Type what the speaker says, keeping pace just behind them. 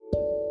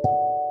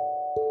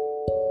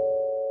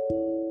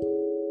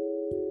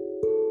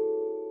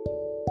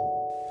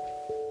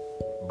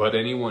But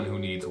anyone who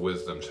needs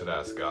wisdom should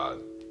ask God,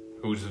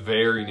 whose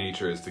very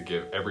nature is to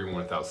give everyone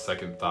without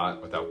second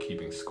thought, without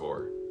keeping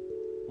score.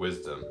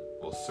 Wisdom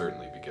will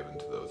certainly be given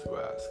to those who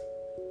ask.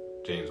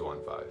 James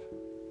 1:5.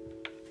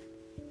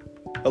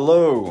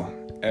 Hello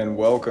and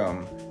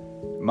welcome.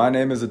 My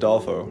name is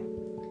Adolfo.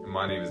 And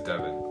my name is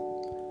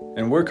Devin.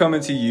 And we're coming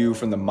to you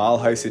from the Mile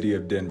High City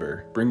of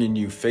Denver, bringing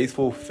you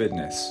Faithful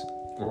Fitness,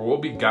 Where we'll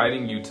be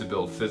guiding you to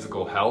build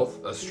physical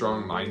health, a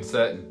strong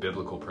mindset, and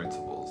biblical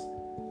principles.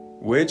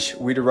 which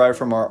we derive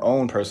from our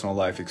own personal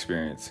life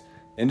experience,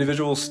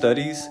 individual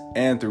studies,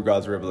 and through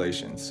God's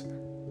revelations.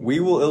 We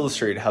will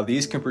illustrate how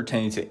these can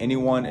pertain to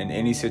anyone in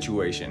any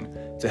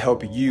situation to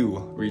help you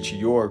reach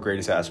your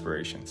greatest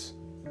aspirations.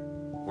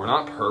 We're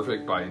not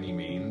perfect by any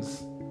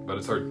means, but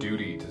it's our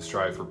duty to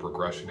strive for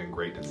progression and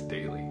greatness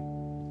daily.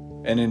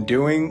 And in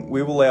doing,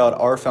 we will lay out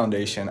our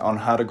foundation on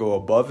how to go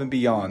above and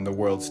beyond the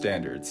world's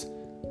standards.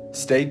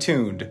 Stay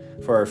tuned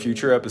for our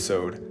future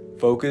episode,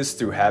 Focus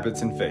Through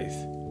Habits and Faith.